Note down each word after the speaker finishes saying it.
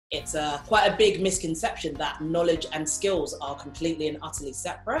it's quite a big misconception that knowledge and skills are completely and utterly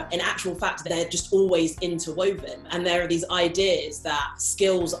separate. In actual fact, they're just always interwoven. And there are these ideas that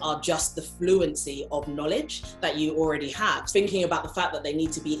skills are just the fluency of knowledge that you already have. Thinking about the fact that they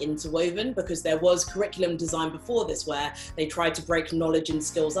need to be interwoven, because there was curriculum design before this where they tried to break knowledge and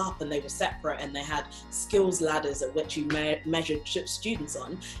skills up and they were separate, and they had skills ladders at which you measured students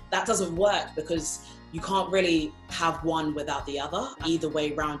on. That doesn't work, because you can't really have one without the other, either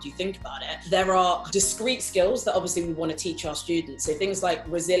way round you think about it. There are discrete skills that obviously we want to teach our students. So things like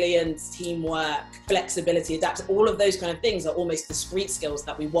resilience, teamwork, flexibility, adapt, all of those kind of things are almost discrete skills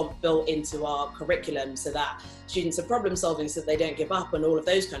that we want built into our curriculum so that students are problem solving, so that they don't give up and all of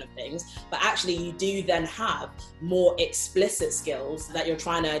those kind of things. But actually you do then have more explicit skills that you're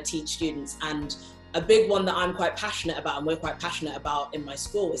trying to teach students. And a big one that I'm quite passionate about, and we're quite passionate about in my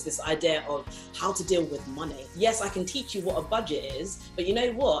school, is this idea of how to deal with money. Yes, I can teach you what a budget is, but you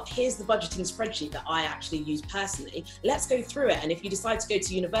know what? Here's the budgeting spreadsheet that I actually use personally. Let's go through it. And if you decide to go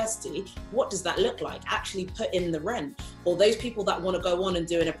to university, what does that look like? Actually put in the rent. Or those people that want to go on and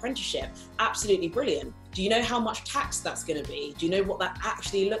do an apprenticeship, absolutely brilliant. Do you know how much tax that's going to be? Do you know what that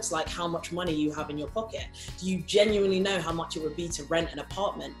actually looks like, how much money you have in your pocket? Do you genuinely know how much it would be to rent an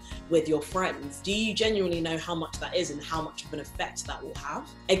apartment with your friends? Do you genuinely know how much that is and how much of an effect that will have?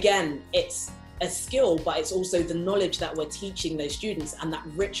 Again, it's a skill, but it's also the knowledge that we're teaching those students, and that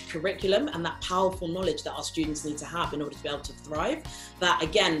rich curriculum and that powerful knowledge that our students need to have in order to be able to thrive. That,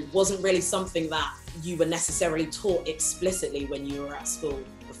 again, wasn't really something that you were necessarily taught explicitly when you were at school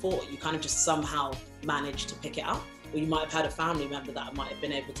before. You kind of just somehow managed to pick it up. Or you might have had a family member that might have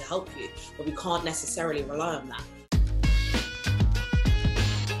been able to help you, but we can't necessarily rely on that.